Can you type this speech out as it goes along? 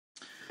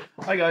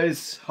Hi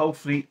guys,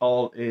 hopefully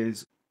all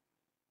is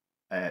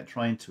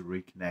trying to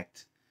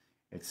reconnect.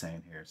 It's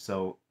saying here.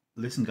 So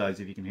listen guys,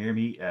 if you can hear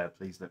me,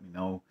 please let me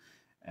know.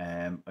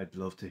 I'd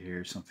love to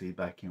hear some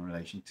feedback in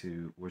relation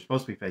to, we're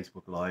supposed to be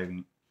Facebook Live.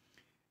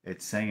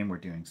 It's saying we're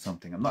doing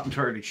something. I'm not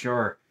entirely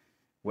sure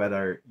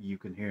whether you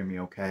can hear me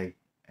okay.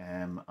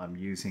 I'm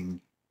using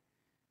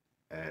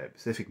a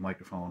specific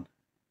microphone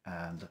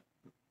and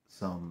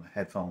some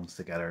headphones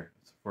together.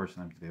 It's the first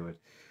time to do it.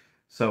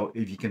 So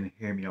if you can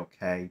hear me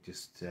okay,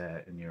 just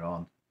and you're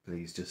on,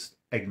 please just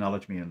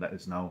acknowledge me and let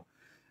us know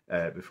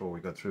before we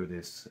go through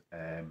this,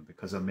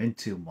 because I'm in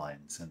two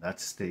minds, and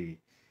that's the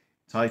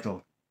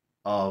title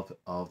of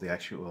the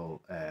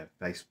actual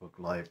Facebook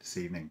Live this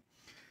evening.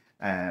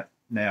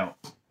 Now,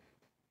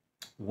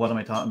 what am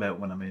I talking about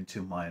when I'm in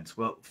two minds?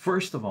 Well,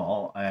 first of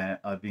all,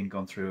 I've been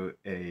going through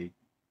a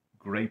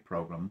great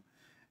program,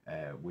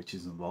 which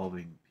is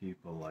involving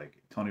people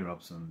like Tony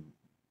Robson,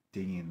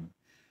 Dean.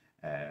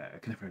 I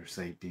can never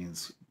say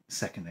Dean's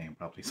second name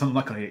properly, so I'm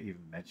not going to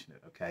even mention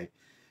it. Okay,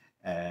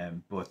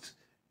 but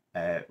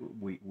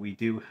we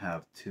do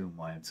have two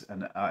minds,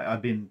 and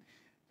I've been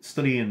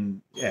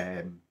studying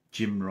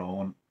Jim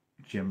Rohn,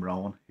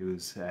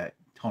 who's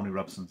Tony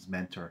Robson's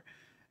mentor,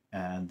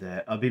 and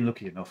I've been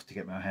lucky enough to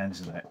get my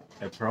hands in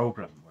a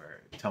program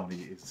where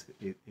Tony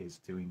is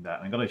doing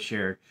that. I'm going to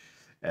share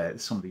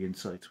some of the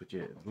insights with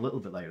you a little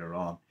bit later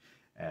on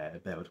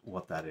about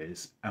what that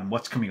is and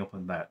what's coming up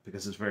on that,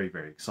 because it's very,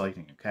 very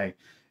exciting. Okay,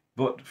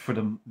 but for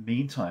the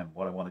meantime,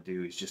 what I want to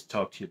do is just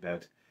talk to you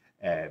about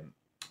um,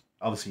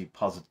 obviously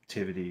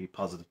positivity,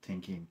 positive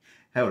thinking,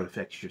 how it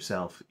affects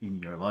yourself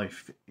in your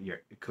life.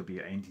 It could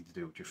be anything to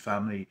do with your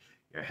family,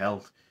 your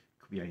health,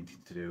 it could be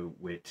anything to do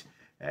with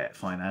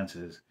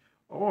finances,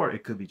 or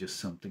it could be just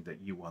something that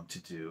you want to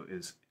do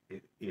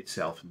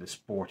itself in the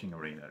sporting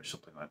arena or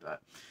something like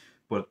that.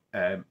 But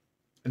a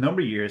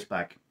number of years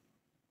back,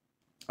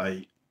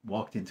 I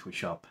walked into a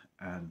shop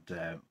and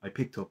I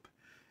picked up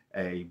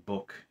a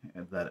book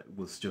that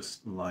was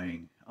just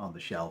lying on the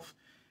shelf,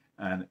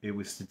 and it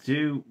was to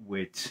do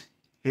with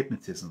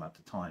hypnotism at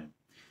the time.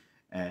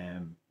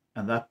 And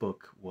that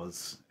book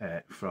was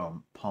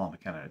from Paul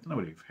McKenna. I don't know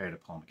whether you've heard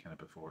of Paul McKenna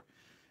before,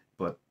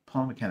 but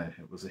Paul McKenna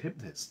was a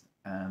hypnotist,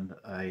 and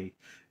I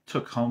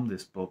took home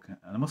this book, and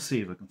I must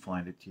see if I can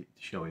find it to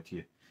show it to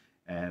you.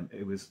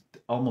 It was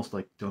almost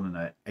like done in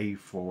an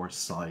A4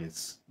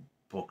 size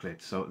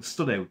booklet, so it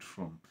stood out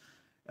from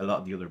a lot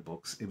of the other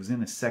books. It was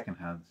in a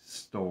secondhand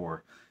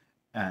store,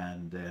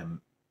 and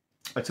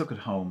I took it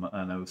home,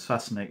 and I was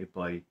fascinated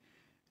by,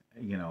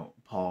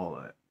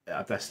 Paul.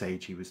 At that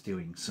stage, he was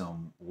doing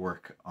some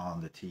work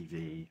on the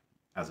TV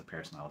as a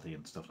personality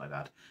and stuff like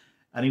that,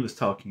 and he was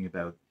talking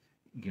about,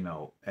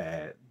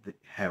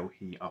 how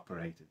he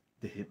operated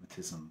the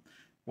hypnotism,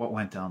 what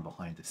went on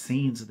behind the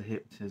scenes of the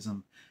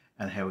hypnotism,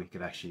 and how he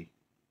could actually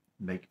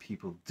make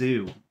people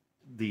do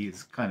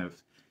these kind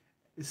of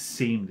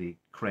seemingly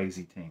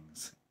crazy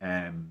things.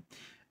 And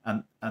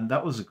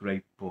that was a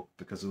great book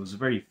because it was a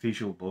very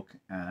visual book,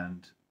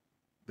 and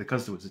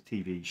because there was a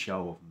TV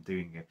show of him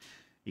doing it,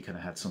 he kind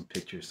of had some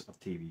pictures of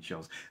TV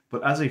shows.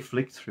 But as I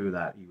flicked through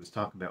that, he was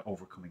talking about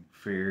overcoming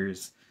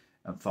fears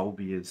and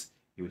phobias.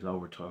 He was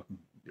over talking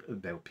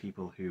about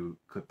people who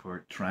could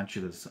put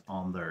tarantulas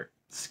on their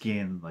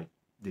skin, like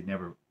they'd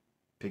never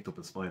picked up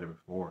a spider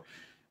before,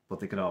 but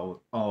they could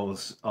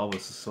always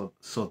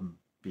sudden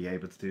be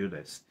able to do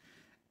this.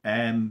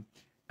 Um,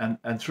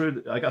 and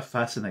through I got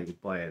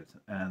fascinated by it,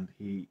 and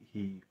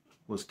he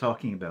was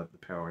talking about the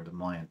power of the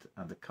mind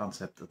and the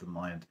concept of the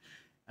mind,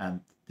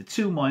 and the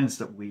two minds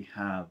that we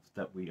have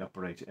that we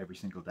operate every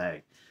single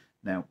day.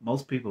 Now,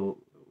 most people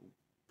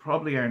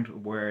probably aren't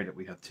aware that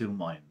we have two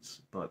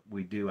minds, but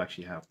we do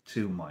actually have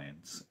two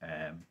minds.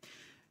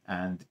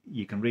 And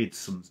you can read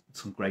some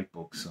great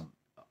books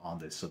on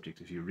this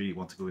subject if you really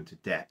want to go into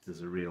depth.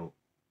 There's a real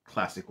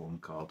classic one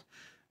called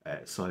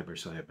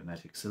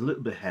Cybernetics. A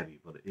little bit heavy,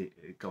 but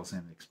it goes in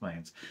and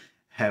explains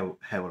how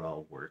it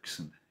all works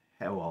and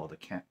how all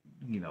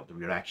the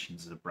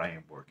reactions of the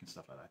brain work and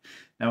stuff like that.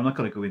 Now, I'm not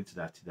going to go into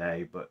that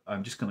today, but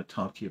I'm just going to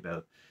talk to you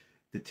about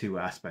the two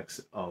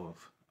aspects of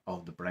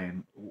the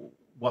brain,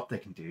 what they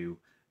can do.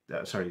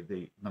 Sorry,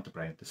 the not the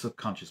brain, the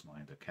subconscious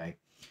mind. Okay,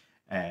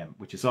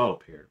 which is all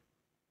up here,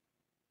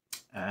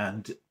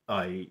 and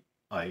I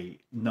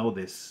know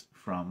this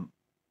from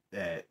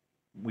uh,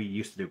 we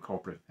used to do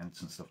corporate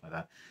events and stuff like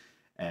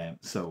that.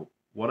 So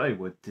what I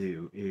would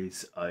do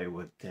is I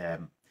would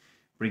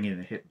bring in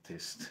a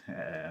hypnotist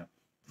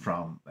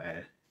from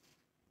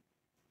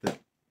the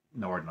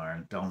Northern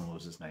Ireland. Donald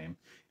was his name.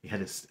 He had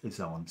his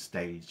own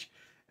stage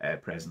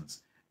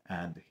presence,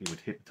 and he would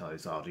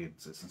hypnotize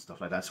audiences and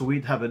stuff like that. So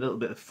we'd have a little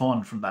bit of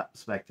fun from that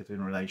perspective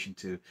in relation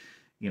to,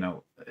 you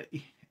know,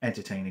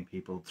 entertaining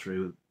people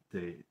through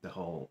the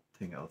whole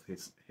thing of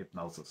his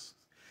hypnosis.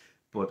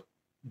 But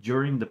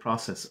during the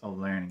process of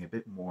learning a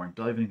bit more and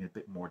diving a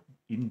bit more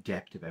in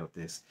depth about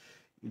this,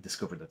 you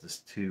discover that there's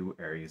two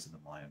areas in the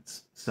mind.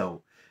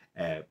 So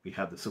we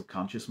have the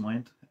subconscious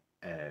mind,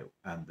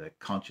 and the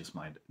conscious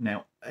mind.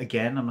 Now,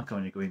 again, I'm not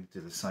going to go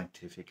into the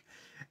scientific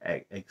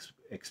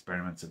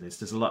experiments of this.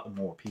 There's a lot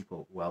more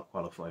people well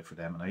qualified for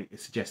them, and I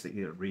suggest that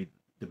you read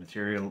the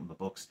material and the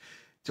books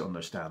to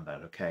understand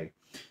that. Okay,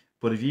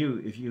 but if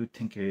you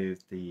think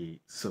of the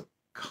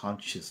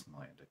subconscious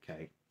mind,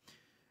 okay,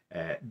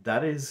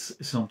 that is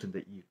something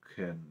that you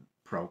can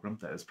program.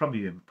 That is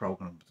probably been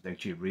programmed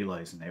without you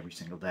realizing every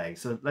single day.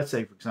 So let's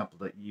say, for example,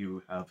 that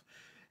you have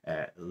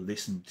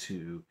listened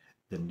to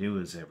the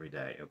news every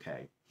day.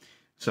 Okay,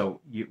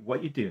 so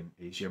what you're doing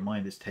is your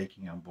mind is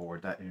taking on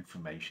board that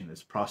information,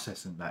 it's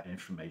processing that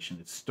information,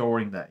 it's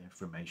storing that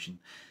information,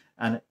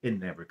 and it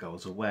never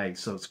goes away.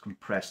 So it's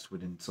compressed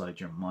within inside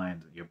your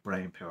mind, your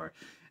brain power.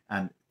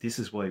 And this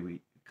is why we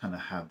kind of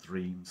have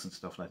dreams and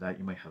stuff like that.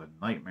 You might have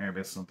a nightmare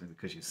about something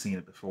because you've seen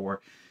it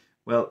before.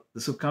 Well,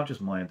 the subconscious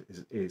mind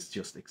is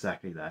just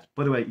exactly that.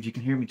 By the way, if you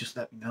can hear me, just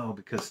let me know,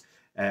 because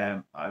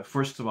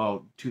first of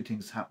all, two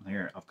things happen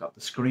here. I've got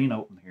the screen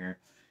open here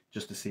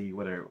just to see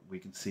whether we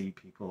can see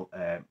people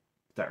that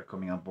are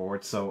coming on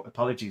board. So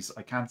apologies,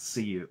 I can't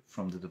see you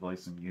from the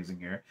device I'm using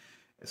here.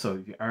 So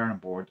if you are on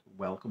board,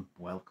 welcome,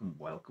 welcome,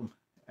 welcome.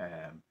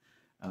 And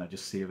I'll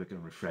just see if I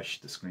can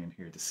refresh the screen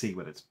here to see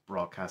whether it's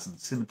broadcasting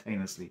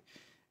simultaneously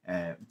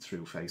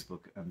through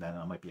Facebook, and then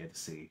I might be able to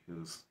see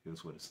who's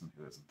with us and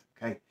who isn't.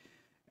 Okay,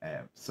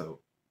 so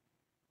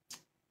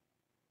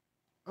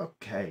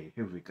okay,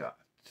 here we got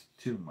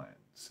Two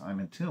Minds. I'm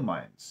in Two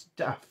Minds.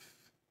 Daff,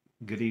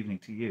 good evening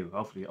to you.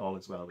 Hopefully all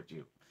is well with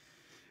you.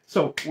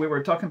 So we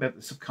were talking about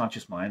the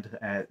subconscious mind.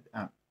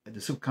 The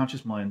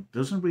subconscious mind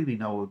doesn't really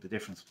know the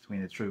difference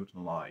between the truth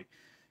and a lie.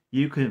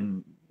 You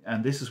can,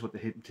 and this is what the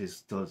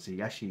hypnotist does.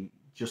 He actually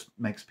just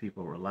makes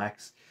people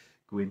relax,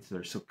 go into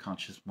their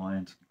subconscious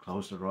mind,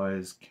 close their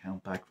eyes,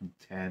 count back from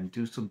 10,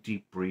 do some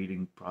deep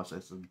breathing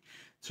processing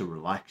to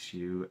relax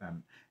you,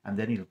 and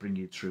then he'll bring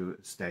you through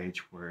a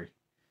stage where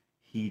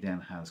he then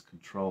has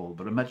control.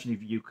 But imagine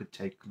if you could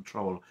take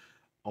control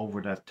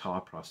over that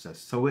thought process.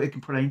 So I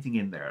can put anything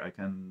in there. I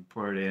can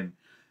put it in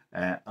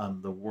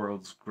on the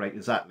world's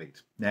greatest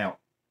athlete. Now,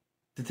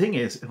 the thing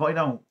is, if I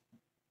don't,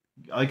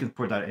 I can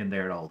put that in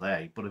there all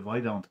day, but if I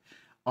don't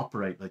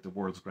operate like the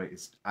world's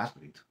greatest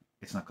athlete,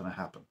 it's not going to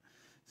happen.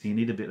 So you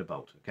need a bit of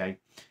both, okay?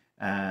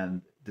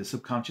 And the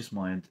subconscious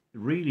mind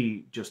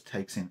really just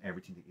takes in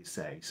everything that you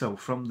say. So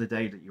from the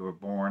day that you were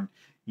born,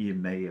 you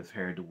may have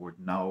heard the word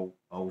no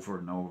over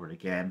and over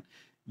again.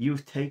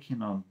 You've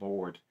taken on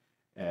board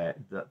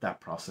that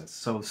process.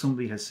 So if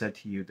somebody has said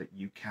to you that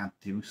you can't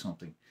do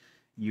something,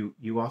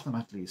 you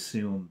automatically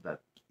assume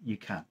that you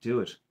can't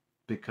do it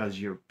because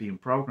you're being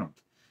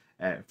programmed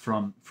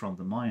from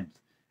the mind.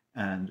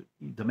 And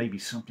there may be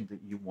something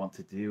that you want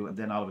to do, and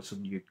then all of a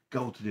sudden you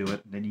go to do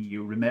it, and then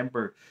you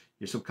remember,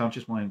 your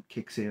subconscious mind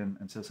kicks in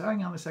and says,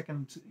 hang on a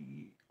second,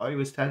 I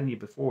was telling you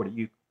before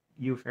that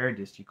you've heard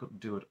this, you couldn't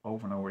do it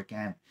over and over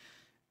again.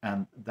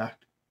 And that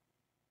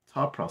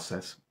thought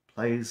process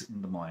plays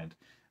in the mind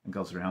and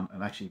goes around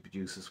and actually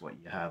produces what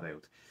you have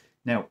out.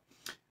 Now,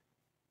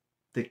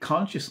 the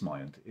conscious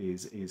mind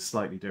is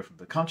slightly different.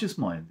 The conscious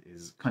mind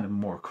is kind of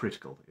more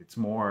critical. It's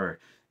more,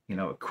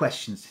 it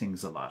questions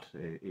things a lot.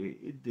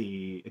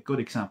 A good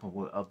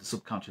example of the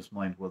subconscious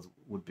mind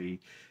would be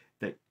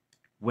that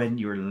when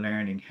you're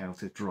learning how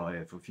to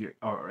drive,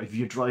 if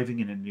you're driving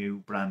in a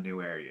brand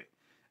new area,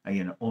 and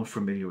you're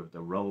unfamiliar with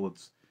the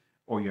roads,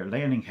 or you're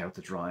learning how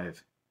to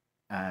drive,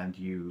 and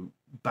you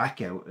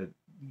back out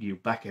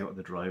of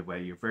the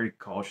driveway, you're very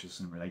cautious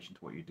in relation to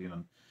what you're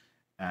doing,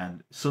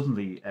 and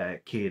suddenly a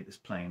kid is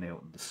playing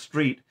out in the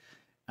street,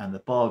 and the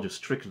ball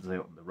just trickles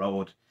out on the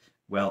road.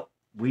 Well,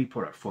 we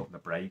put our foot on the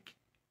brake,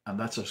 and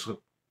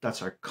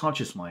that's our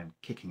conscious mind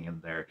kicking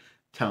in there,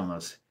 telling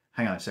us,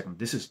 hang on a second,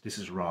 this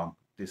is wrong.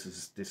 This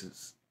is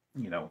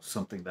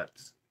something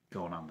that's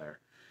going on there.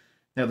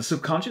 Now, the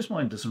subconscious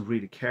mind doesn't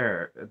really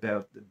care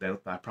about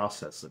that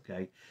process.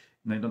 Okay,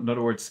 in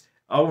other words,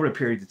 over a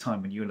period of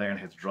time, when you learn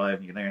how to drive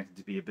and you learn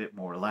to be a bit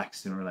more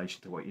relaxed in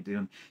relation to what you're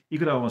doing, you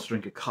could almost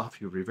drink a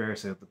coffee,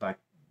 reverse out the back.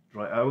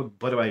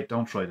 By the way,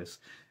 don't try this.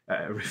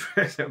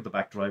 Reverse out the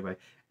back driveway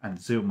and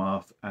zoom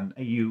off, and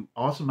you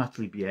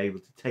automatically be able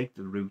to take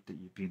the route that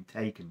you've been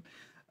taking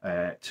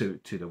to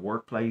the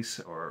workplace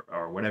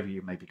or wherever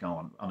you may be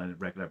going on a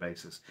regular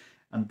basis.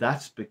 And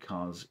that's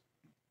because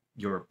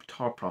your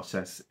thought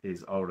process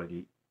is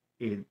already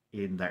in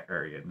that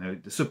area. Now,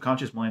 the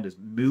subconscious mind is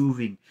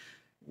moving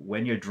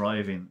when you're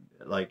driving,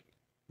 like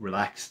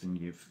relaxed, and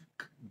you've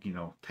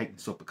taken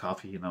a cup of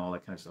coffee and all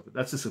that kind of stuff.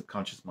 That's the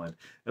subconscious mind.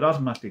 It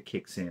automatically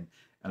kicks in,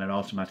 and it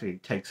automatically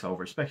takes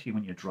over, especially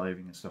when you're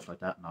driving and stuff like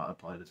that, and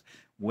autopilot.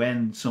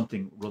 When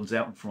something runs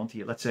out in front of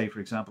you, let's say, for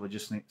example, I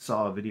just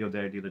saw a video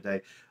there the other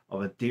day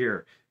of a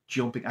deer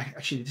jumping.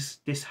 Actually,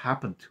 this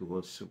happened to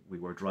us. We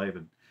were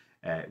driving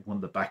one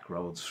of the back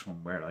roads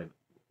from where I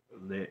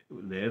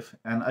live,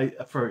 and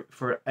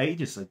for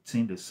ages I'd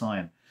seen this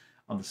sign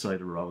on the side of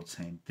the road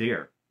saying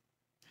deer,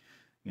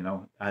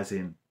 as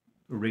in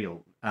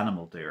real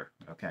animal deer.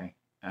 Okay,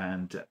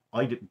 and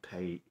I didn't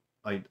pay.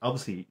 I'd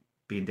obviously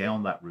been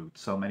down that route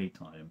so many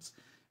times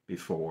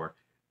before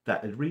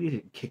that it really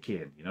didn't kick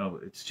in. You know,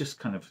 it's just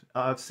kind of,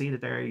 oh, I've seen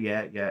it there,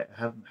 yeah, yeah,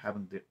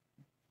 haven't,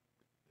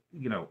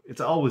 you know,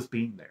 it's always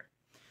been there.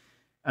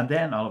 And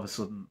then all of a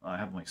sudden, I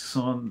have my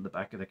son in the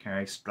back of the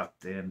car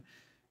strapped in,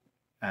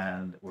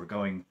 and we're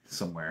going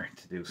somewhere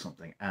to do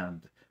something,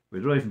 and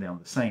we're driving down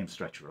the same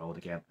stretch of road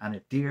again, and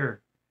a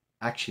deer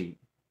actually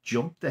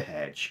jumped the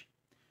hedge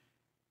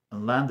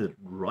and landed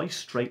right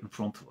straight in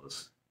front of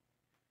us,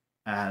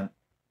 and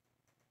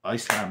I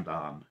slammed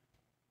on,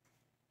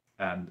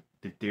 and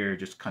the deer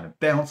just kind of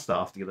bounced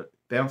off the other,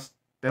 bounced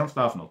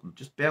off nothing,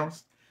 just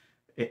bounced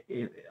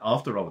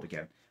off the road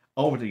again,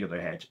 over the other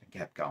hedge, and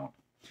kept going.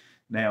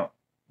 Now,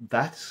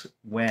 that's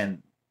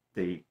when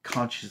the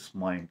conscious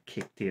mind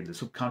kicked in. The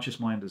subconscious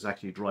mind was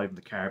actually driving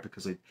the car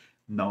because I'd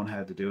known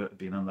how to do it, I'd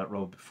been on that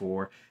road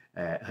before,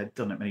 had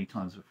done it many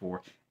times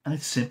before, and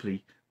it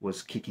simply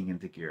was kicking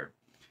into gear.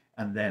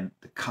 And then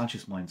the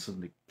conscious mind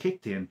suddenly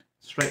kicked in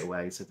straight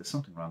away, said there's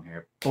something wrong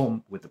here,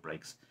 boom, with the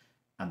brakes,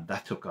 and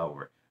that took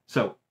over.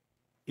 So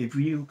if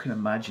you can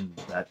imagine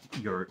that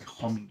you're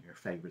humming your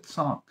favorite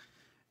song,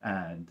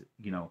 and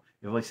you know,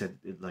 if I said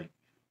like,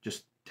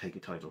 just take a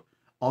title,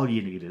 all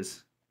you need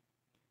is,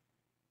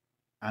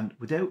 and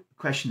without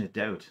question of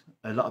doubt,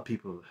 a lot of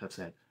people have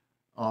said,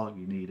 all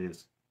you need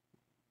is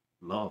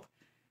love.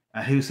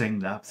 Who sang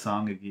that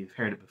song? If you've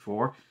heard it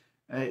before,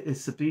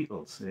 it's the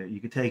Beatles.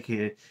 You could take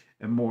a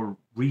more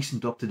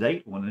recent, up to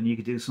date one, and you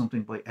could do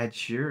something by Ed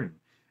Sheeran,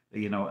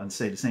 you know, and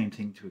say the same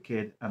thing to a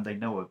kid, and they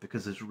know it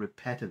because it's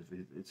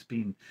repetitive. It's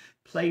been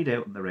played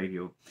out on the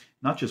radio,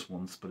 not just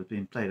once, but it's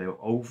been played out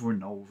over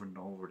and over and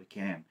over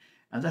again,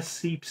 and that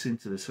seeps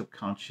into the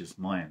subconscious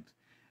mind.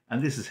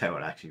 And this is how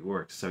it actually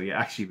works. So you're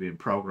actually being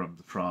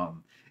programmed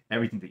from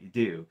everything that you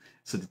do.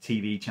 So the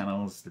TV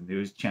channels, the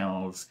news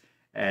channels.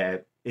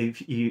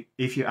 If you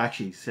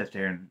actually sit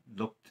there and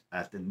looked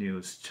at the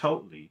news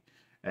totally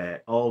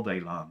all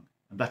day long,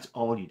 and that's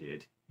all you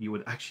did, you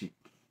would actually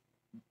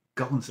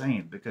go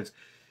insane because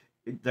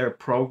they're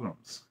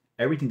programs.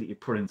 Everything that you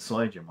put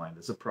inside your mind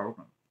is a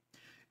program.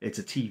 It's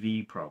a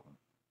TV program.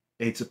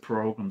 It's a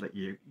program that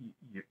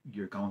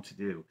you're going to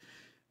do.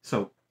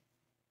 So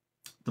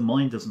the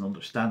mind doesn't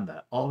understand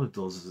that. All it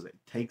does is it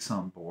takes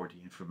on board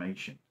the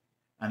information.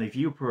 And if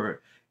you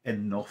put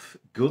enough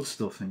good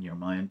stuff in your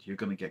mind, you're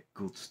going to get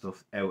good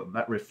stuff out. And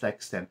that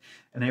reflects then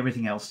in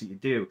everything else that you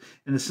do.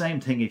 And the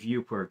same thing, if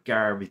you put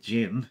garbage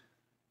in,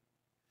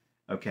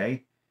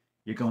 okay,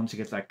 you're going to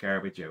get that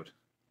garbage out.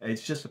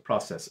 It's just a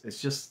process.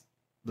 It's just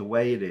the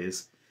way it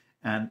is.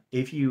 And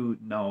if you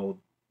know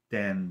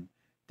then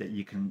that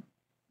you can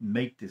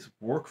make this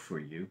work for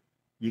you,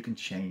 you can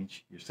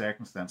change your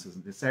circumstances,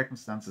 and the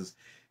circumstances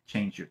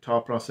change your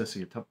thought process.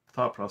 Your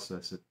thought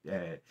process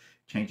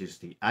changes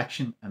the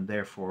action, and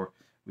therefore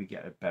we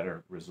get a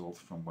better result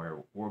from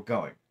where we're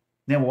going.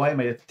 Now, why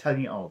am I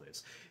telling you all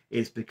this?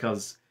 Is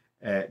because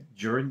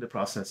during the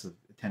process of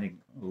attending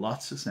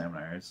lots of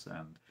seminars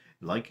and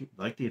like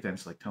the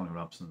events like Tony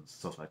Robson and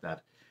stuff like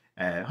that.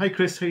 Hi,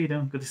 Chris. How are you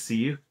doing? Good to see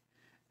you.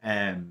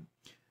 Um,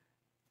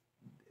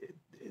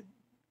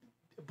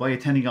 by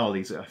attending all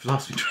these, I've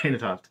lost my train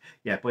of thought.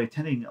 Yeah, by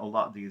attending a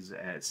lot of these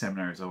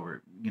seminars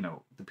over, you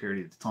know, the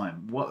period of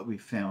time, what we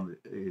found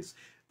is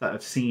that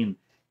I've seen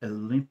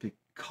Olympic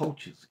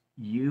coaches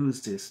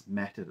use this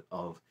method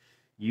of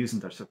using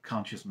their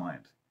subconscious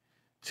mind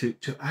to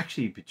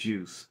actually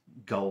produce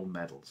gold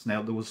medals.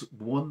 Now, there was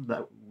one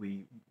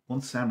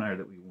seminar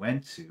that we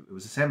went to. It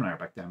was a seminar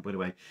back then, by the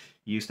way.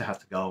 You used to have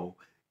to go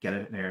get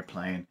an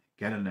airplane,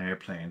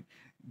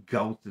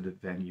 go to the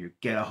venue,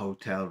 get a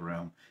hotel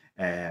room,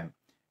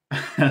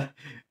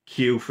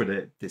 queue for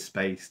the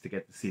space to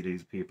get to see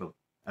these people,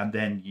 and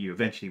then you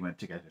eventually went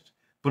to get it.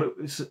 But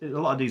a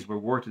lot of these were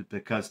worth it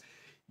because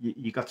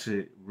you got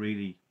to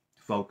really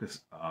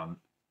focus on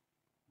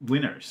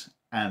winners.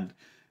 And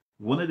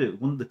one of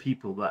the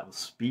people that was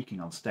speaking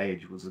on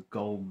stage was a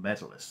gold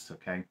medalist.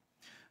 Okay,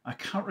 I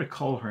can't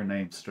recall her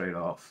name straight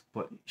off,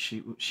 but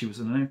she was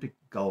an Olympic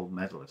gold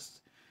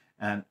medalist,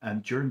 and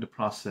during the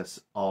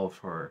process of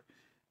her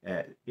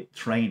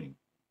training,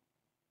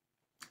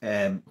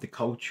 the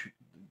coach,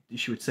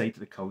 she would say to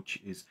the coach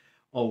is,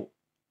 oh,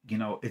 you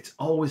know, it's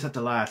always at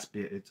the last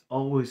bit. It's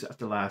always at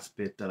the last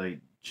bit that I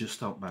just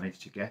don't manage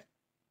to get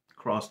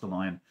across the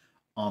line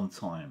on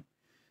time.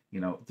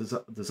 You know,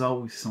 there's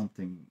always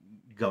something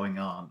going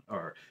on,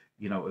 or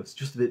you know, it's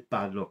just a bit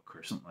bad luck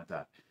or something like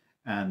that.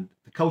 And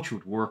the coach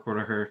would work with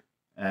her,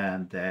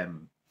 and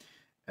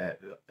uh,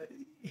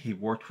 he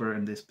worked for her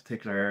in this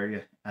particular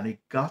area, and he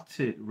got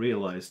to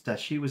realize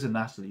that she was an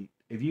athlete.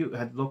 If you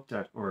had looked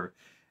at her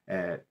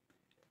uh,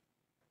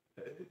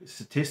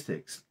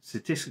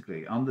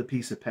 statistically on the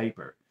piece of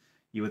paper,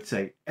 you would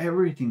say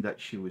everything that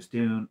she was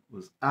doing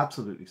was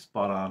absolutely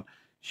spot on.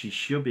 She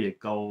should be a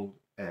gold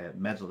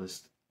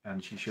medalist,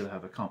 and she should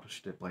have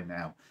accomplished it by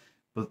now.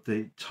 But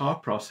the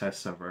thought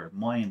process of her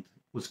mind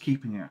was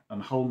keeping her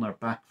and holding her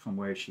back from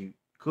where she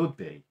could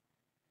be.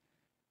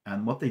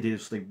 And what they did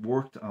is they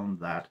worked on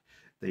that.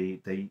 They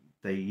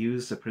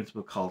used a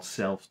principle called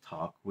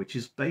self-talk, which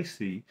is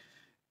basically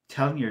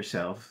telling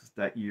yourself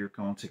that you're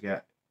going to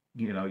get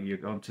you know, you're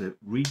going to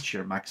reach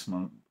your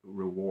maximum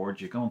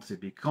reward, you're going to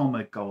become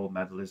a gold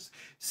medalist,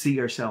 see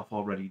yourself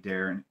already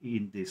there and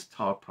in this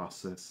thought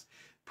process.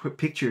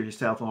 Picture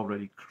yourself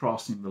already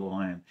crossing the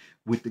line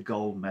with the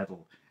gold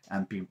medal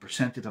and being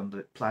presented on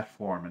the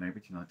platform and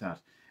everything like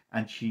that.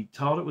 And she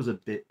thought it was a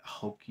bit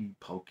hokey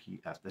pokey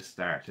at the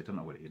start. I don't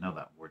know whether you know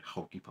that word,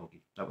 hokey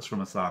pokey. That was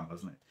from a song,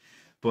 wasn't it?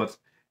 But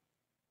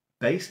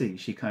basically,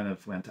 she kind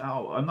of went,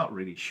 "Oh, I'm not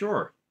really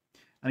sure."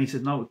 And he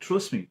said, "No,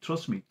 trust me,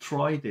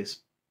 try this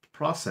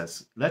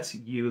process. Let's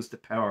use the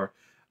power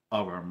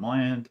of our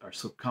mind, our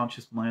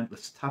subconscious mind.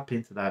 Let's tap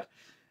into that."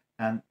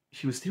 And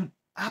she was doing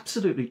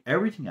absolutely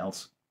everything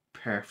else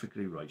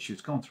perfectly right. She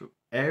was going through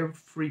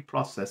every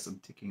process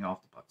and ticking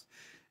off the box.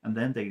 And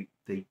then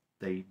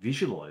they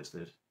visualized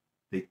it.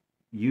 They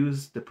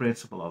used the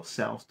principle of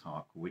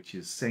self-talk, which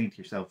is saying to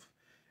yourself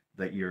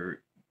that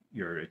you're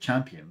a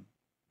champion,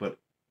 but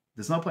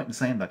there's no point in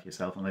saying that to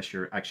yourself unless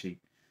you're actually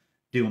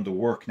doing the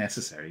work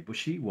necessary. But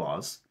she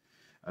was,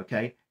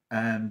 okay,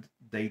 and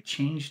they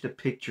changed the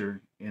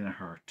picture in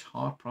her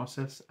thought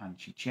process, and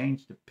she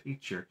changed the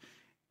picture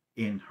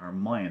in her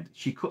mind.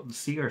 She couldn't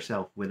see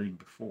herself winning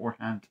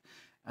beforehand,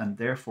 and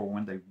therefore,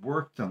 when they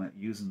worked on it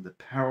using the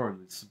power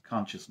of the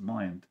subconscious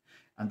mind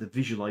and the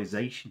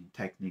visualization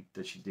technique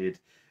that she did,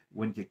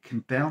 when you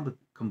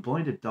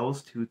combined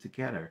those two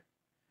together,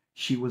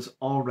 she was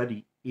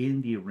already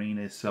in the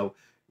arena. So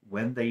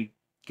when they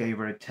gave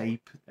her a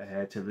tape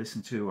to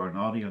listen to or an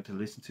audio to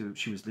listen to,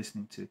 she was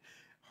listening to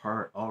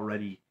her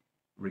already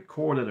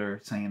recorded her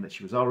saying that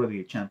she was already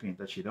a champion,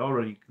 that she'd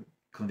already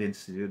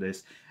convinced to do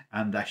this,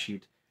 and that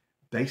she'd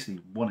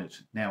basically won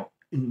it. Now,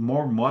 in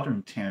more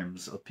modern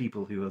terms of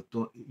people who have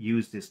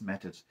used this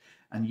method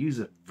and use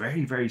it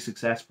very, very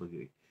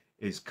successfully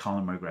is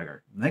Colin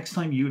McGregor. Next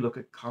time you look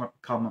at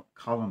Colin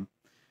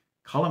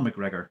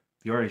McGregor,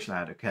 the Irish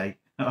lad, okay,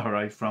 all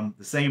right, from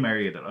the same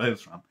area that I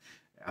was from,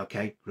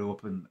 okay, grew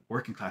up in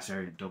working class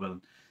area in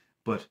Dublin,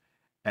 but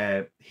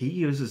he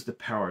uses the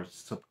power of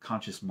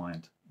subconscious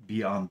mind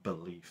beyond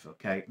belief.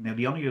 Okay, now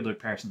the only other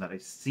person that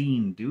I've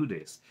seen do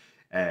this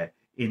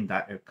in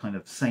that kind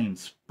of same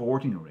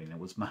sporting arena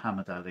was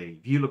Muhammad Ali.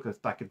 If you look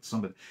at back at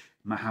some of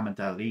Muhammad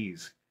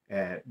Ali's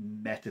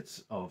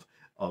methods of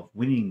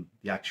winning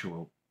the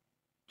actual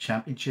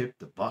championship,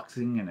 the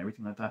boxing and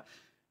everything like that,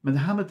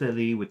 Muhammad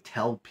Ali would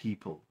tell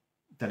people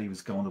that he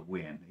was going to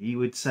win. He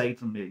would say to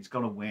them that he's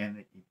going to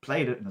win. He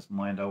played it in his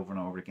mind over and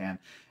over again,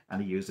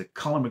 and he used it.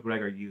 Colin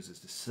McGregor uses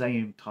the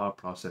same thought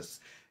process.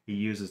 He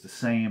uses the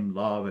same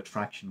law of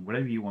attraction,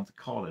 whatever you want to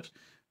call it,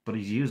 but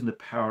he's using the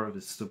power of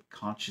his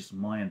subconscious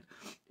mind.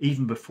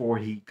 Even before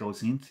he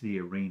goes into the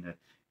arena,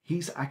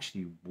 he's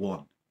actually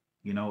won.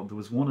 You know, there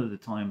was one of the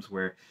times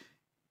where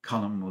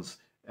Colin was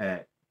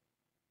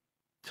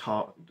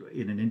taught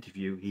in an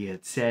interview, he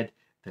had said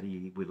that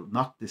he will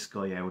knock this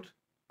guy out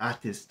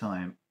at this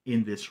time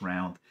in this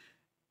round,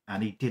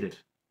 and he did it.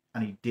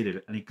 And he did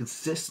it, and he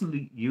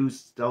consistently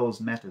used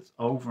those methods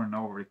over and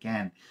over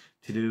again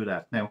to do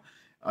that. Now,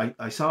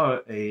 I saw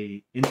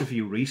a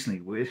interview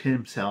recently with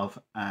himself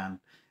and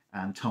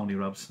Tony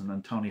Robson,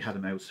 and Tony had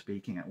him out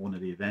speaking at one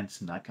of the events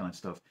and that kind of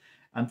stuff.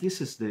 And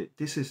this is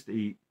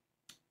the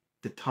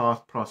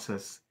thought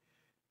process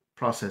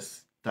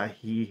that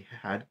he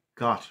had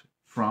got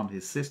from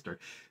his sister,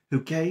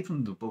 who gave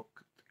him the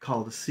book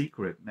called The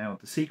Secret. Now,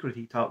 The Secret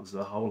he thought was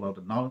a whole lot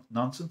of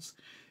nonsense.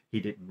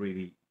 He didn't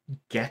really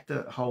get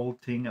the whole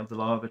thing of the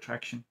law of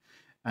attraction.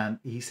 And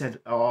he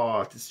said, "Oh,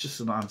 it's just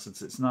a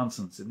nonsense. It's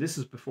nonsense." And this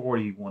is before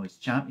he won his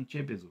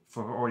championship,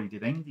 before he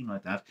did anything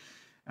like that.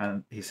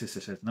 And his sister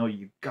says, "No,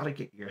 you've got to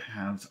get your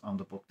hands on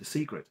the book, The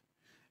Secret."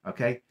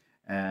 Okay.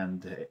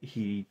 And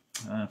he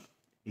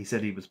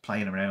said he was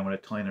playing around with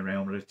it, toying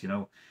around with it, you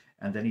know.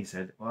 And then he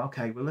said, "Well,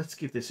 okay, well, let's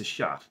give this a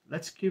shot.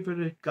 Let's give it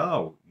a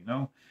go, you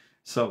know."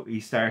 So he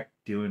started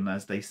doing,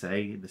 as they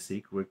say in The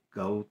Secret,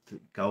 go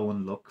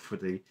and look for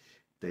the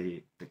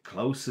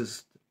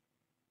closest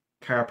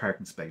car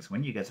parking space.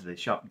 When you get to the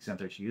shopping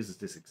center, she uses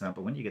this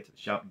example. When you get to the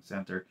shopping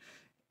center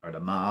or the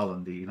mall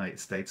in the United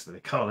States, that they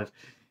call it,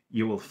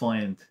 you will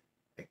find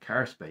a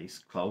car space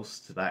close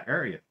to that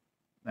area.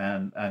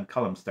 And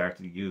Colin started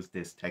to use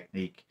this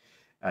technique,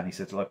 and he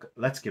said, "Look,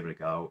 let's give it a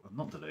go. I've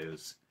nothing to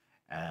lose."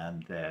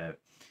 And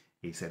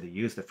he said he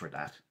used it for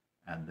that,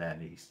 and then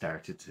he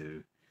started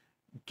to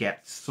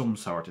get some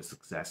sort of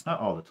success,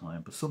 not all the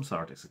time, but some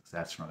sort of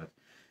success from it.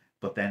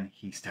 But then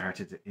he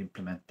started to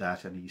implement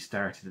that, and he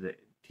started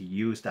to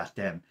use that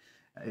then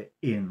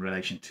in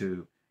relation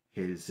to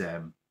his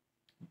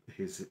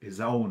his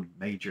own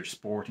major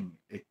sporting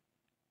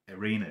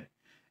arena,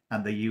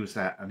 and they use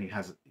that. And he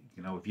has,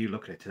 you know, if you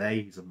look at it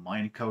today, he's a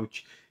mind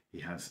coach. He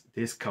has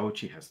this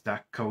coach, he has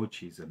that coach.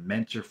 He's a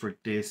mentor for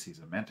this, he's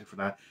a mentor for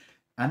that,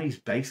 and he's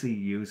basically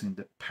using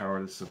the power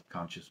of the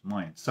subconscious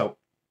mind. So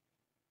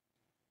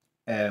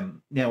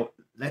now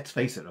let's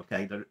face it,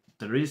 okay,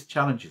 there is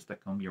challenges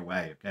that come your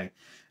way, okay,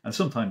 and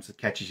sometimes it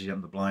catches you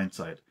on the blind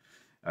side,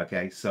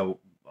 okay. So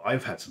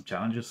I've had some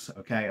challenges,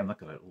 okay. I'm not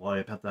going to lie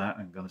about that.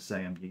 I'm going to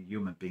say I'm a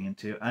human being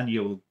too, and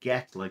you'll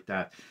get like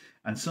that.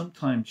 And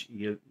sometimes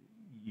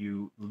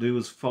you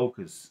lose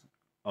focus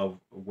of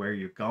where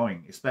you're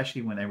going,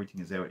 especially when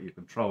everything is out of your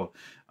control.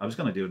 I was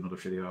going to do another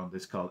video on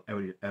this called out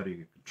of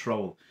your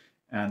control,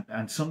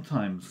 and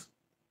sometimes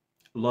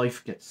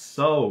life gets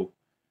so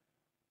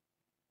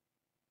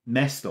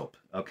messed up,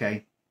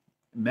 okay,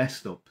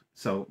 messed up.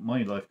 So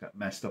my life got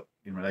messed up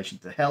in relation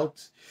to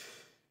health.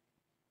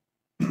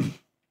 I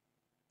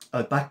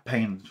had back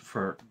pain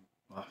for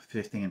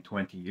 15,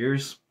 20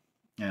 years,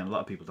 and a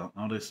lot of people don't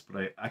know this,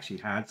 but I actually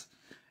had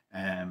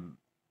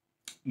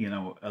you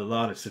know, a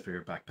lot of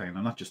severe back pain.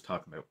 I'm not just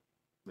talking about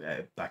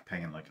back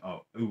pain like,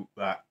 oh, ooh,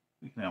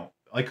 you know,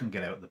 I couldn't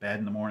get out of the bed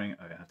in the morning.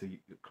 I had to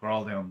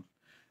crawl down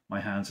my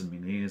hands and my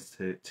knees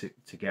to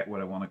get where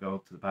I want to go,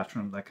 to the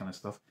bathroom, that kind of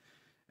stuff.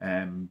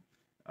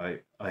 I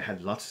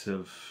had lots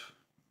of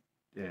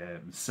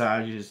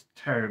massages,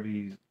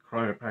 therapies,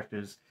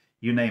 chiropractors,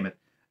 you name it,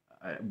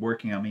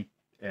 working on me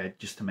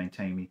just to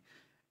maintain me.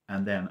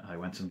 And then I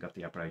went and got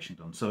the operation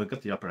done. So I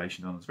got the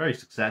operation done. It was very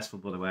successful,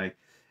 by the way.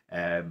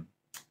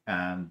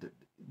 And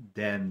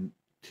then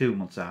 2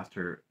 months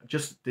after,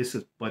 just this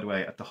is, by the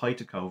way, at the height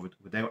of COVID,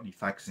 without any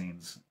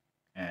vaccines,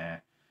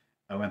 I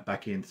went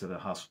back into the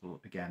hospital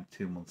again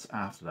 2 months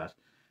after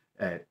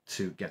that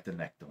to get the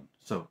neck done.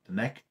 So the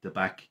neck, the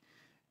back,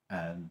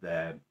 and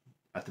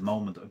at the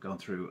moment I'm going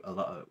through a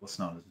lot of what's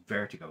known as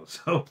vertigo.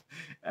 So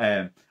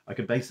I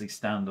could basically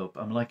stand up.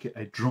 I'm like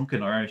a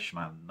drunken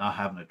Irishman, not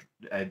having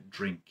a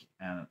drink,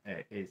 and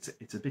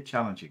it's a bit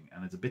challenging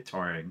and it's a bit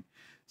tiring.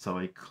 So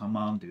I come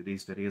on, do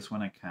these videos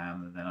when I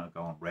can, and then I'll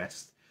go and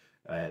rest.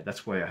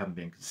 That's why I haven't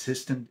been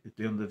consistent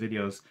doing the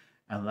videos,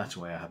 and that's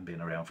why I haven't been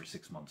around for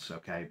 6 months,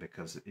 okay?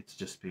 Because it's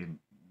just been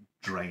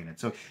draining.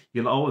 So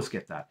you'll always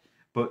get that.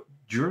 But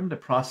during the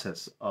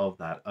process of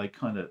that, I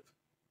kind of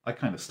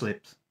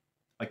slipped.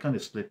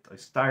 I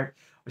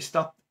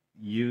stopped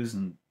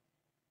using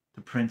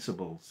the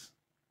principles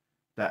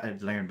that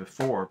I'd learned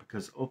before,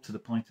 because up to the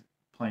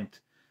point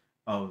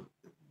of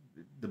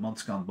the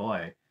months gone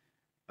by,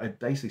 I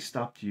basically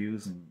stopped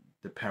using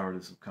the power of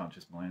the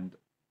subconscious mind.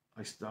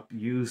 I stopped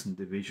using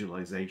the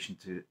visualization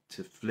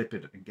to flip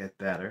it and get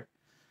better.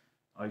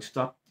 I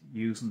stopped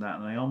using that,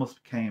 and I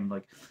almost became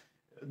like,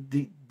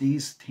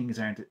 these things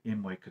aren't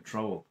in my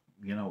control.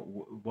 You know,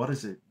 what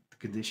is it? The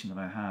condition that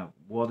I have.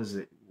 What is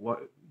it?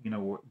 What, you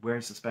know?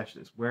 Where's the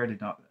specialist? Where are they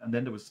not? And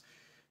then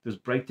there's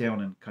breakdown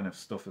and kind of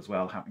stuff as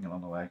well happening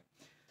along the way.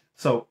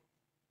 So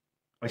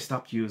I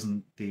stopped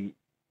using the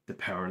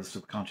power of the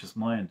subconscious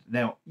mind.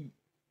 Now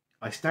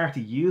I start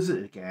to use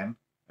it again.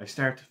 I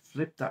start to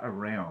flip that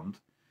around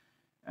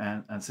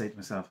and say to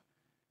myself,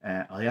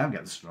 I am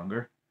getting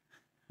stronger.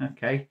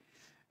 Okay.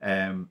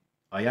 I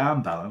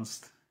am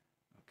balanced.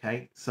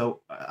 Okay.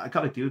 So I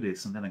got to do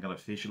this, and then I got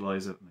to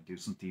visualize it and do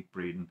some deep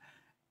breathing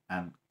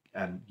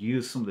and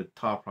use some of the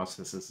thought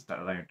processes that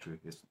I learned through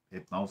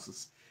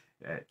hypnosis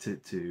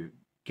to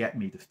get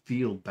me to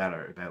feel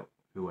better about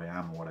who I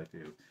am and what I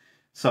do.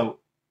 So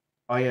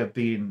I have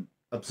been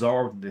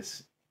absorbed in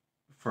this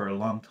for a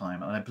long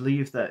time, and I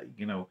believe that,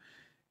 you know,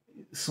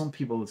 some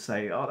people would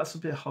say, oh, that's a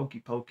bit hokey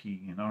pokey,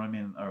 you know what I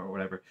mean, or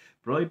whatever.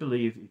 But I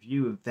believe if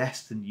you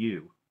invest in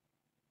you,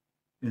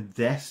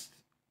 invest,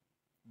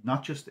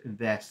 not just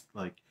invest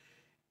like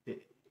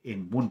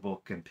in one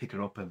book and pick it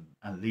up and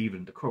leave it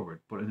in the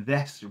cupboard, but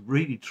invest,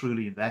 really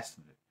truly invest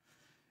in it.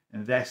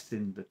 Invest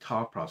in the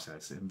thought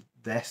process,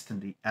 invest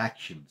in the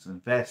actions,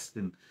 invest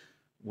in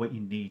what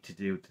you need to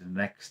do to the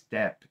next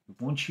step.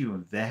 Once you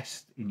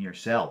invest in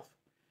yourself,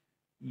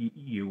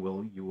 you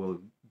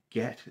will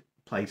get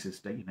places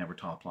that you never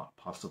thought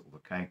possible,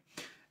 okay?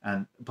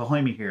 And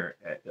behind me here,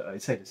 I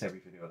say this every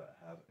video that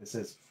I have, it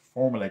says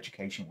formal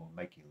education will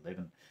make you a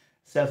living,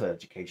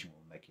 self-education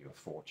will make you a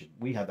fortune.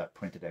 We have that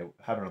printed out,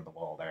 have it on the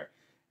wall there.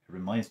 It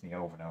reminds me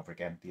over and over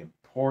again the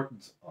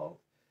importance of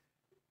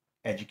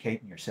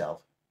educating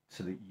yourself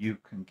so that you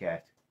can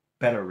get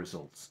better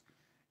results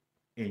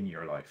in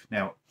your life.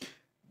 Now,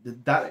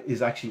 that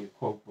is actually a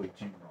quote by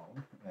Jim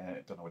Rohn.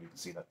 I don't know whether you can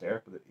see that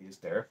there, but it is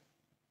there.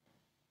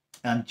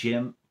 And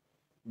Jim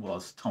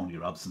was Tony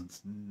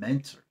Robinson's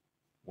mentor.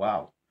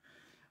 Wow.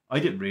 I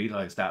didn't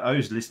realize that. I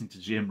was listening to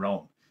Jim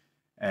Rohn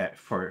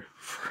for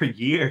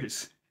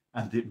years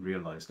and didn't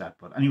realize that.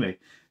 But anyway,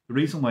 the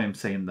reason why I'm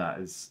saying that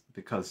is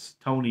because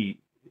Tony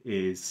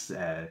is,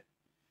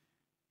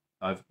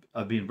 I've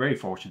been very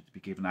fortunate to be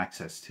given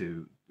access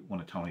to one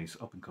of Tony's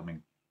up and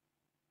coming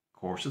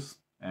courses,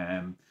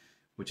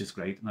 which is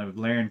great. And I've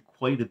learned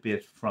quite a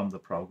bit from the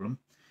program,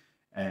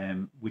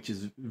 which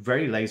is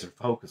very laser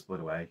focused, by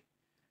the way.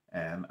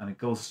 And it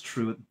goes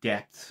through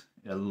depth,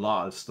 a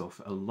lot of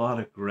stuff, a lot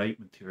of great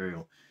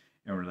material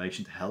in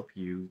relation to help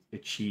you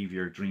achieve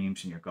your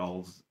dreams and your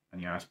goals and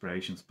your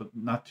aspirations, but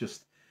not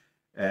just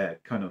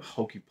kind of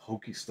hokey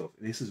pokey stuff.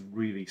 This is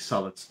really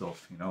solid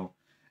stuff, you know.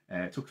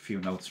 I took a few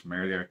notes from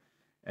earlier.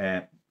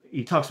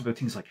 He talks about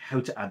things like how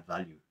to add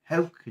value.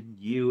 How can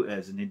you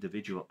as an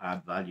individual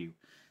add value,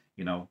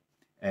 you know?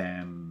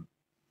 And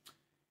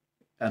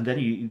then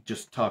he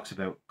just talks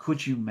about,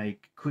 could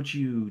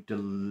you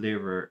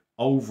deliver,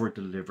 over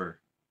deliver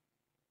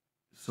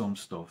some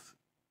stuff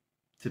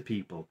to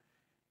people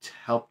to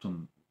help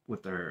them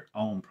with their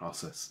own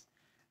process.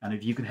 And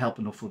if you can help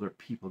enough other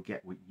people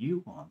get what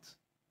you want,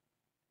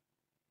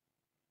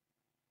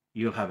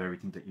 you'll have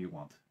everything that you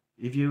want.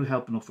 If you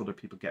help enough other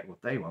people get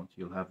what they want,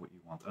 you'll have what you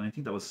want. And I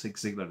think that was Zig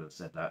Ziglar that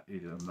said that,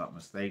 if I'm not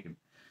mistaken.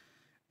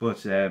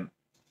 But then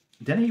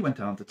he went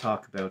on to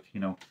talk about,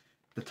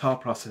 the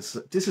thought process.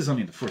 This is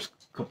only the first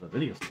couple of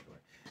videos, by the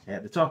way.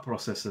 The thought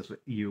process of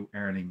you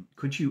earning,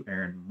 could you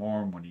earn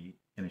more money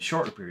in a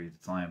shorter period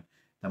of time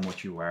than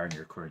what you are in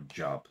your current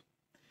job?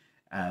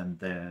 And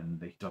then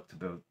they talked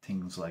about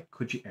things like,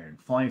 could you earn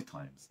 5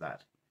 times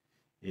that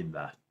in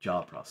that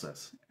job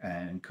process?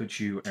 And could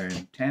you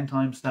earn 10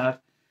 times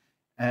that?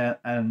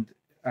 And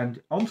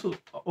also,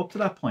 up to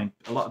that point,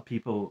 a lot of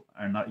people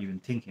are not even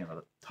thinking about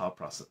the thought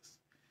process.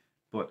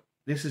 But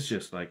this is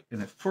just like in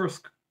the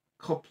first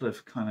couple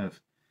of kind of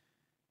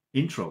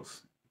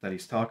intros that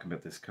he's talking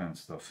about this kind of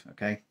stuff,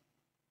 okay?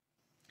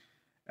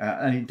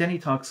 And then he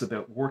talks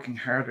about working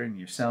harder on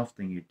yourself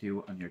than you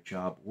do on your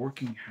job.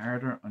 Working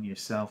harder on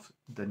yourself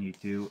than you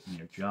do on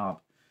your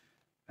job.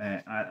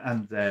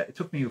 And it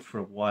took me for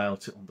a while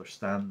to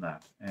understand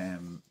that.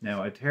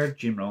 Now, I'd heard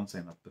Jim Rohn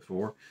saying that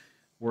before.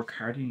 Work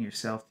harder on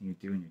yourself than you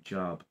do in your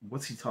job.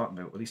 What's he talking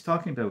about? Well, he's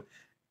talking about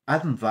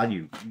adding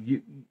value.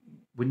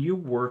 When you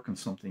work on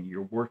something,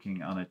 you're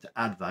working on it to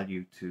add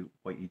value to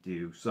what you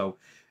do. So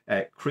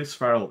Chris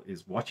Farrell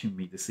is watching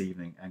me this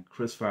evening, and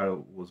Chris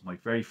Farrell was my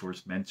very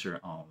first mentor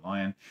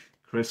online.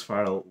 Chris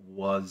Farrell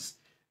was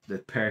the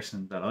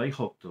person that I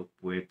hooked up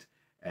with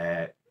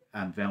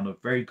and found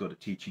out very good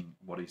at teaching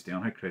what he's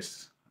doing. Hi,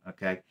 Chris.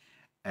 Okay.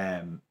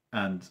 And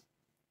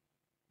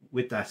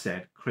with that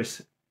said,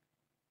 Chris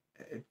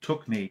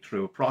took me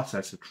through a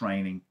process of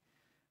training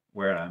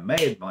where I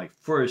made my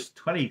first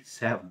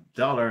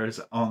 $27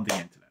 on the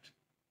internet.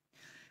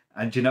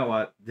 And you know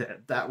what?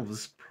 That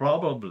was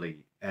probably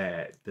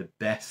the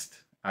best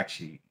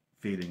actually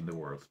feeling in the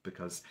world,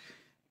 because,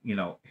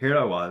 here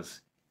I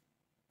was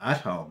at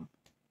home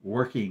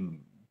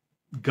working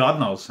God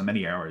knows how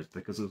many hours,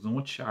 because it was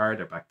much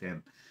harder back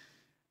then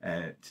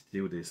to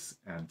do this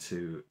and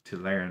to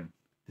learn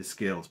the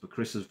skills. But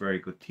Chris is a very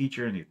good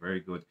teacher, and he's very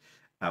good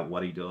at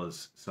what he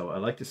does. So I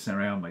like to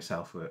surround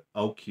myself with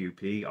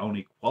OQP,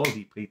 only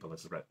quality people,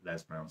 as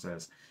Les Brown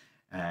says.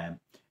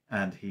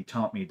 And he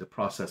taught me the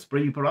process,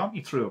 but he brought me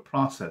through a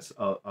process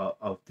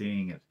of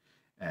doing it.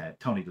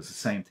 Tony does the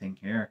same thing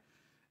here.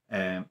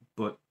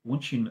 But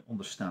once you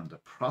understand the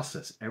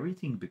process,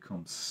 everything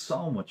becomes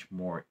so much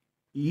more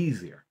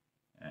easier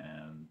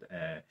and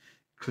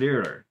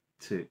clearer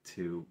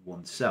to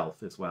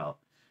oneself as well.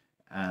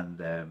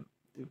 And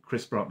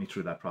Chris brought me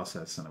through that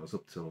process, and I was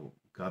up till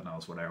God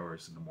knows what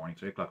hours in the morning,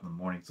 3 o'clock in the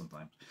morning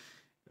sometimes,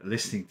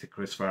 listening to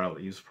Chris Farrell.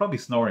 He was probably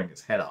snoring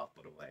his head off,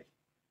 by the way.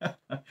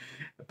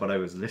 But I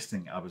was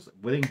listening. I was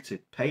willing to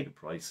pay the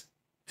price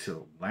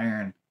to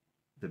learn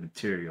the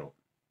material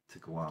to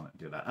go on and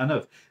do that. And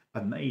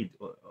I've made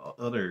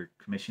other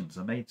commissions.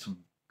 I made some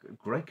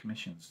great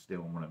commissions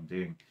doing what I'm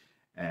doing.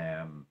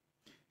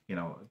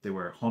 They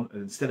were,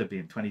 instead of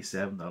being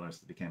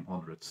 $27, they became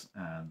hundreds,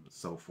 and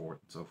so forth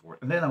and so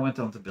forth. And then I went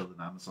on to build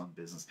an Amazon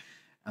business,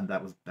 and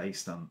that was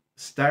based on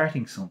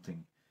starting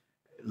something,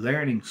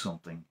 learning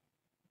something,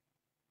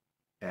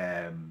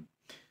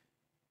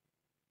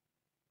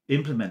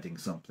 implementing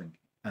something,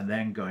 and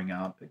then going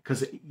out,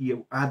 because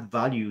you add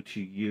value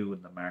to you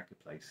in the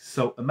marketplace.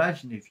 So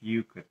imagine if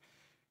you could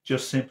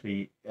just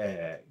simply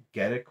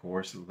get a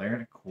course,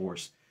 learn a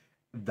course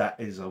that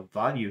is of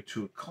value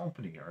to a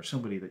company or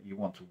somebody that you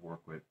want to work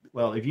with.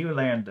 Well, if you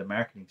learn the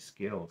marketing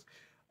skills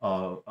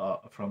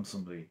from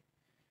somebody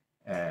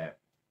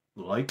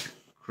like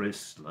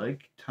Chris,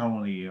 like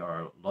Tony,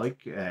 or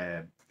like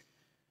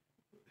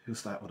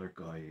who's that other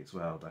guy as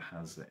well that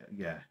has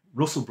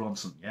Russell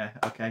Brunson,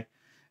 okay.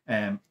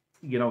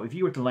 If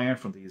you were to learn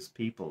from these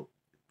people,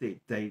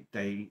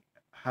 they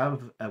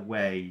have a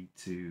way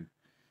to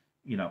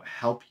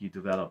help you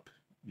develop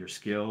your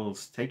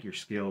skills, take your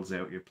skills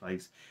out of your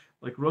place.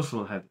 Like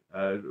Russell had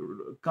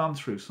gone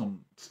through some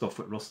stuff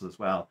with Russell as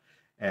well.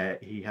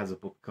 He has a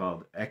book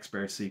called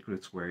Expert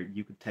Secrets, where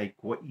you can take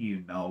what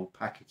you know,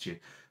 package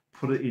it,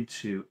 put it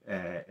into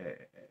a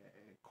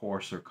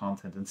course or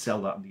content, and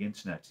sell that on the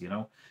internet.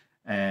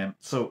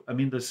 So I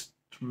mean, there's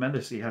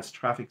tremendous. He has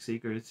traffic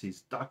secrets,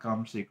 he's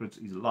 .com secrets,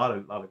 he's a lot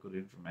of good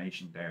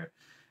information there.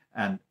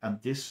 And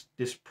this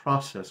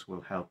process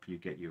will help you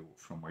get you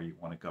from where you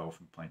want to go,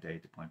 from point A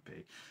to point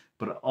B.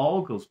 But it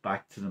all goes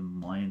back to the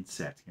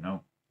mindset,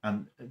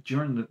 And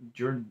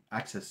during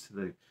access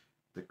to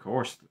the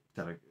course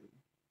that I've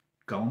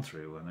gone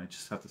through, and I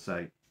just have to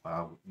say,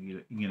 wow,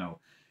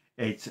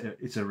 it's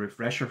a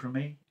refresher for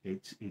me.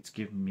 It's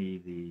given me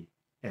the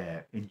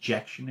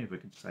injection, if I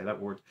can say that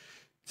word,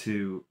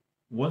 to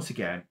once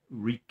again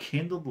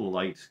rekindle the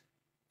light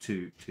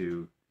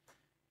to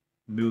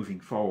moving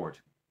forward.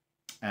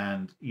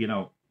 And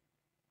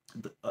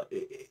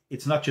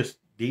it's not just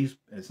these.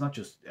 It's not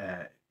just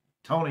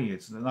Tony.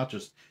 It's not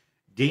just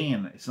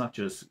Dean. It's not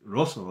just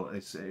Russell.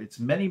 It's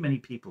many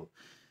people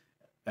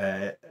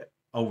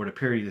over the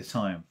period of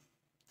time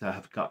that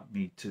have got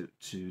me to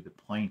the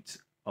point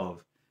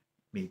of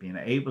me being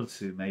able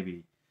to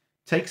maybe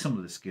take some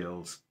of the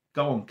skills,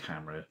 go on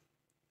camera,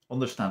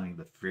 understanding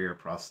the fear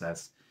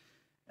process.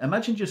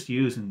 Imagine just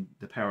using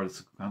the power of the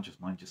subconscious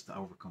mind just to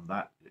overcome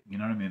that. You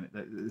know what I mean?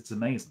 It's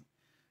amazing.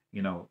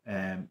 You know,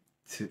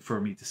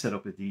 for me to set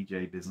up a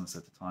DJ business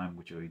at the time,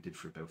 which I did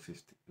for about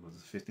 50, was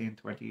it 15,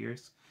 20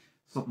 years,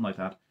 something like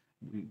that.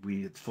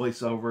 We had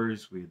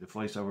voiceovers, we had the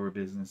voiceover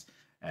business,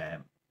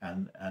 and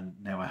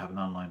now I have an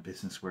online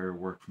business where I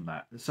work from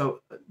that.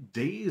 So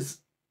these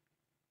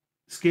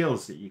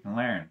skills that you can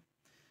learn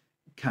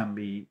can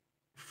be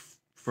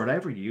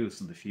forever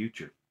used in the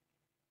future,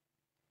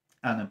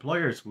 and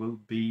employers will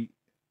be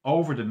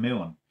over the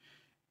moon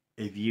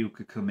if you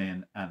could come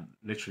in and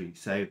literally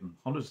save them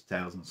hundreds of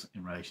thousands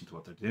in relation to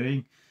what they're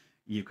doing.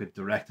 You could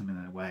direct them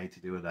in a way to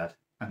do that,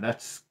 and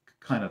that's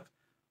kind of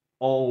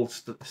all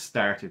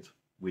started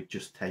with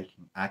just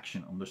taking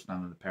action,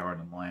 understanding the power of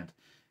the mind,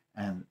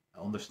 and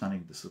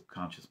understanding the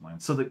subconscious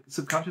mind. So the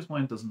subconscious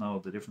mind doesn't know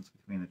the difference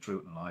between a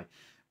truth and a lie.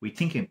 We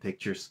think in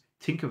pictures.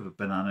 Think of a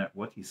banana.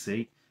 What you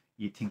see,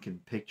 you think in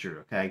picture.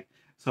 Okay.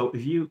 So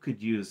if you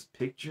could use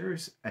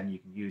pictures and you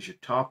can use your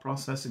thought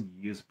process and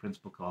you use a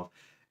principle called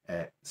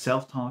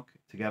self-talk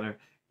together,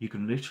 you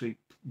can literally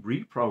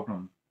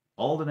reprogram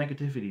all the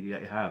negativity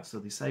that you have. So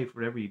they say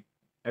for every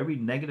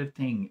negative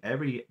thing,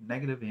 every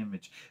negative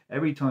image,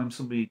 every time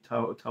somebody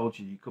told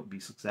you you couldn't be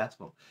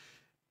successful,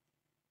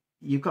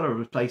 you've got to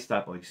replace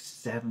that by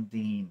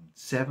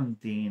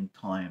 17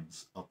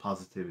 times of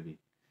positivity.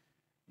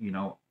 You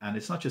know, and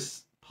it's not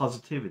just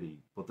positivity,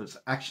 but there's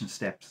action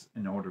steps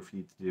in order for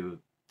you to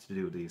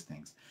do these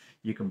things.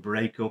 You can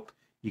break up,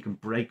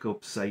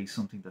 say,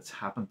 something that's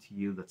happened to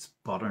you that's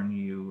bothering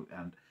you,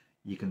 and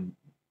you can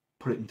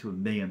put it into a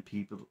million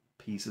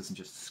pieces and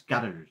just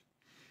scatter it.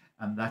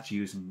 And that's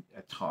using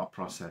a thought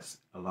process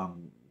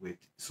along with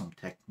some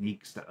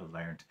techniques that I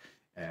learned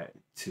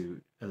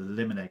to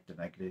eliminate the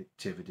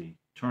negativity,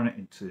 turn it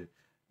into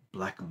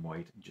black and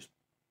white, and just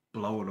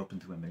blow it up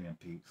into a million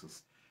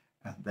pieces.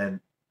 And then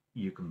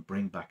you can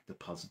bring back the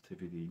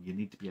positivity. You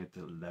need to be able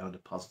to allow the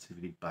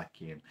positivity back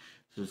in.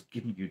 So it's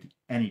giving you the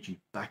energy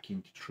back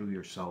into through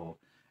your soul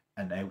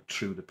and out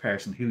through the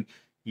person who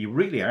you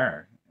really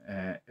are,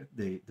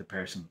 the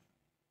person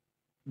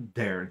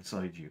there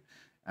inside you.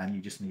 And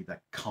you just need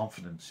that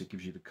confidence. It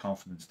gives you the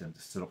confidence then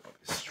to sit up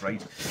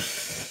straight,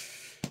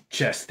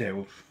 chest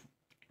out,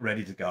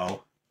 ready to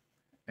go.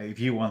 If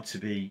you want to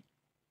be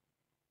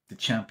the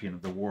champion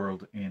of the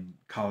world in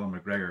Conor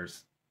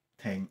McGregor's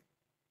thing,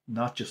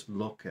 not just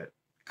look at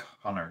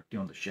Conor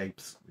doing the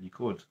shapes. You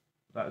could.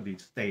 That would be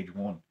stage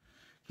one,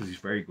 because he's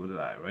very good at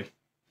that, right?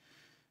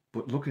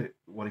 But look at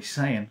what he's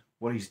saying,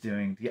 what he's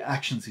doing, the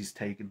actions he's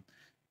taken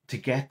to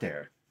get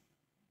there.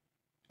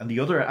 And the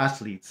other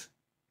athletes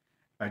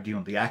are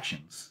doing the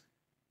actions.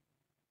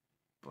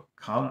 But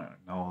Conor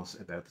knows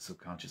about the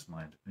subconscious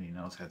mind, and he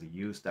knows how to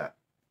use that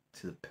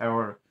to the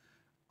power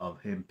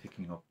of him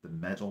picking up the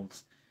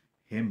medals,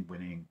 him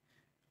winning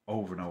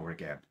over and over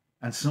again.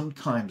 And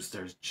sometimes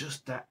there's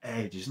just that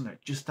edge, isn't there?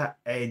 Just that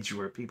edge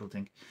where people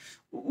think,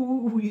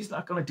 ooh, he's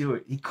not going to do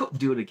it. He couldn't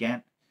do it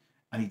again.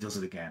 And he does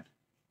it again.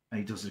 And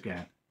he does it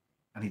again.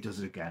 And he does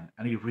it again.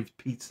 And he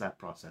repeats that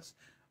process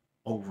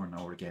over and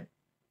over again,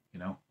 you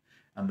know?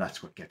 And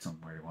that's what gets him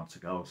where he wants to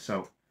go.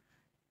 So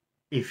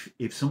if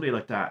somebody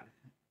like that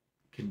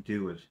can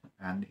do it,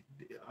 and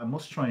I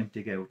must try and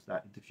dig out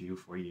that interview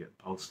for you and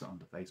post it on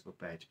the Facebook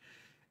page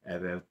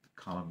about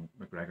Conor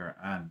McGregor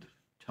and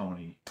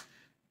Tony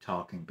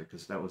talking,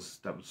 because that was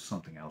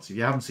something else. If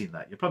you haven't seen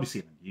that, you'll probably see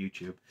it on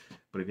YouTube,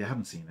 but if you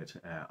haven't seen it,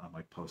 I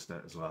might post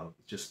that as well.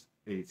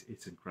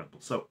 It's incredible.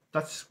 So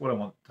that's what I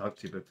want to talk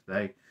to you about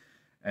today.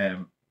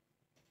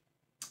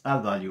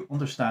 Add value.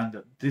 Understand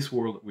that this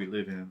world that we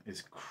live in is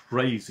a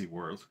crazy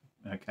world.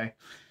 Okay,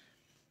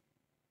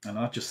 and I'm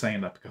not just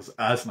saying that because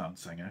Aslan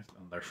sang it,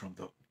 and they're from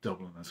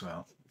Dublin as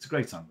well. It's a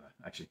great song, that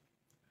actually.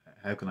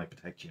 How can I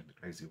protect you in the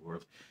crazy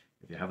world?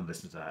 If you haven't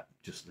listened to that,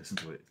 just listen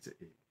to it.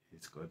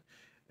 It's good.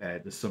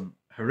 There's some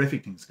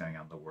horrific things going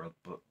on in the world,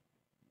 but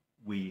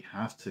we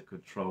have to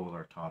control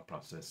our thought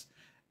process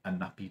and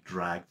not be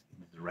dragged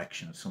in the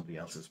direction of somebody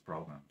else's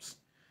programs.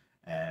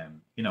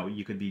 You know,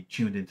 you could be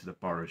tuned into the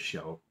Boris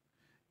show,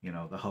 you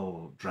know, the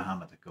whole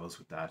drama that goes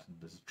with that, and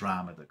there's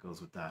drama that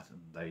goes with that,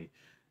 and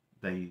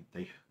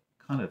they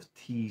kind of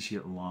tease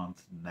you along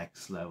to the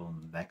next level,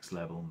 and next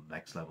level, and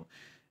next level,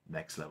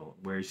 next level.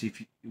 Whereas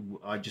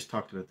I just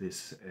talked about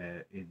this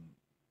in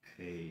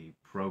a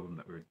program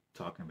that we're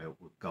talking about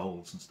with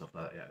goals and stuff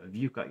like that. If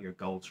you've got your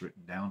goals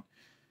written down,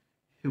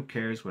 who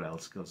cares what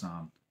else goes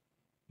on?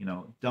 You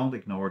know, don't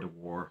ignore the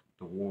war.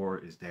 The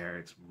war is there.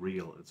 It's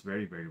real. It's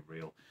very, very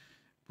real.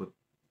 But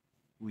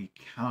we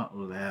can't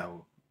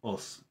allow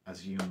us as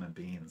human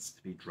beings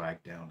to be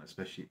dragged down,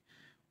 especially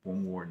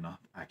when we're not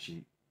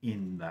actually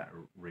in that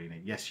arena.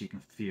 Yes, you can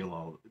feel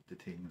all the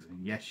things,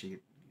 and yes,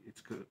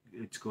 it's good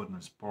and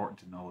it's important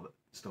to know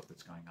that stuff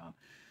that's going on,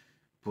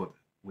 but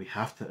we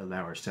have to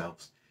allow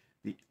ourselves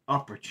the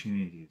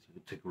opportunity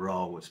to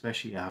grow,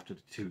 especially after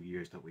the 2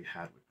 years that we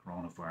had with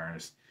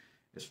coronavirus,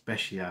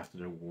 especially after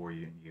the war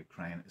in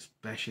Ukraine,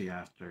 especially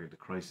after the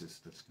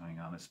crisis that's going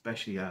on,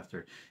 especially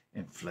after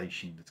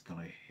inflation that's going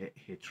to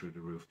hit through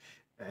the roof,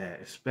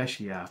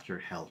 especially after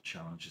health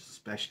challenges,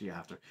 especially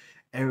after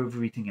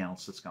everything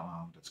else that's going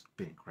on that's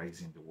been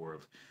crazy in the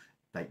world,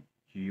 that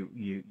you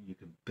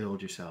can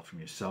build yourself from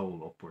your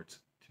soul upwards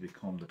to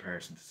become the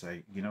person to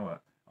say, you know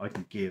what, I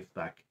can give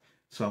back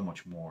so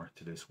much more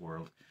to this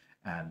world,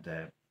 and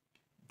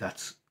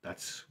that's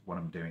what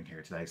I'm doing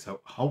here today.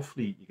 So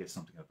hopefully you get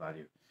something of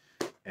value.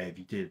 If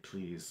you did,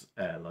 please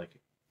like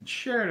it and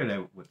share it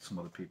out with some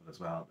other people as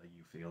well that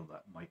you feel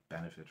that might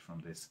benefit from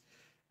this.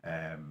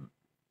 Um,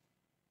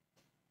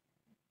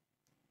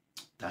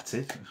 that's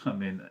it. I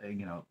mean,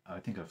 I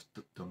think I've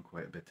done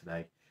quite a bit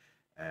today.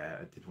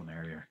 I did one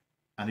earlier.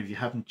 And if you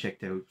haven't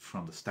checked out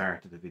from the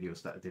start of the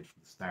videos that I did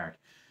from the start,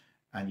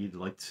 and you'd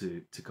like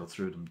to go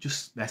through them,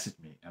 just message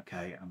me,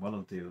 okay? And what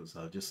I'll do is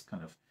I'll just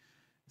kind of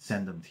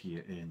send them to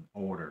you in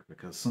order,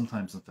 because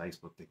sometimes on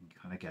Facebook they can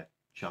kind of get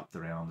chopped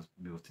around,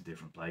 moved to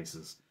different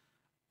places,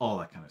 all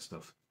that kind of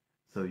stuff.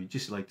 So you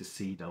just like to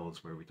see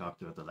those where we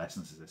talked about the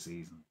lessons of the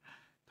season,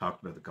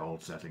 talked about the goal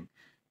setting,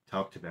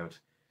 talked about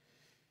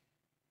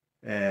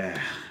uh,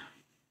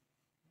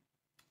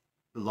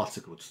 lots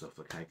of good stuff.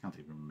 Okay, I can't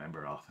even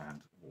remember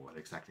offhand what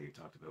exactly you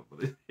talked about,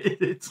 but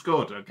it's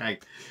good. Okay,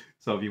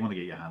 so if you want to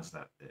get your hands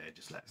on that,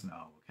 just let us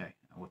know. Okay,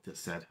 and with this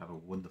said, have a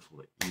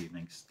wonderful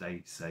evening.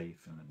 Stay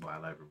safe and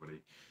well, everybody.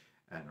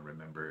 And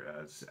remember,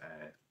 as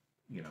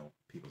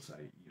people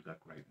say, you got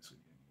greatness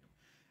within you.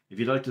 If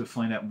you'd like to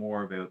find out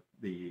more about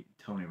the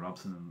Tony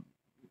Robson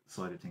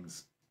side of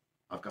things,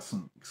 I've got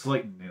some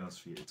exciting news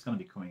for you. It's going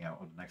to be coming out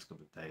over the next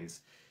couple of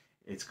days.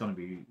 It's going to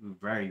be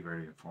very,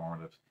 very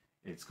informative.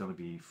 It's going to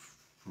be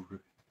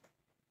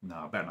no,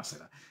 I better not say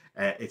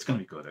that. It's going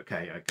to be good,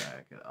 okay?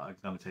 I'm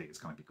going to tell you it's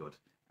going to be good.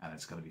 And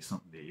it's going to be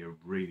something that you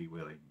really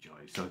will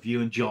enjoy. So if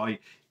you enjoy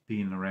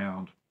being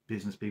around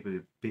business people,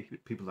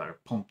 people that are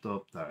pumped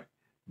up, that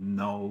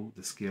know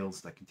the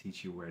skills that can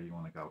teach you where you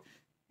want to go,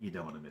 you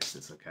don't want to miss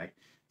this, okay?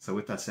 So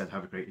with that said,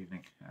 have a great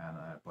evening, and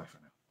bye for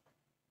now.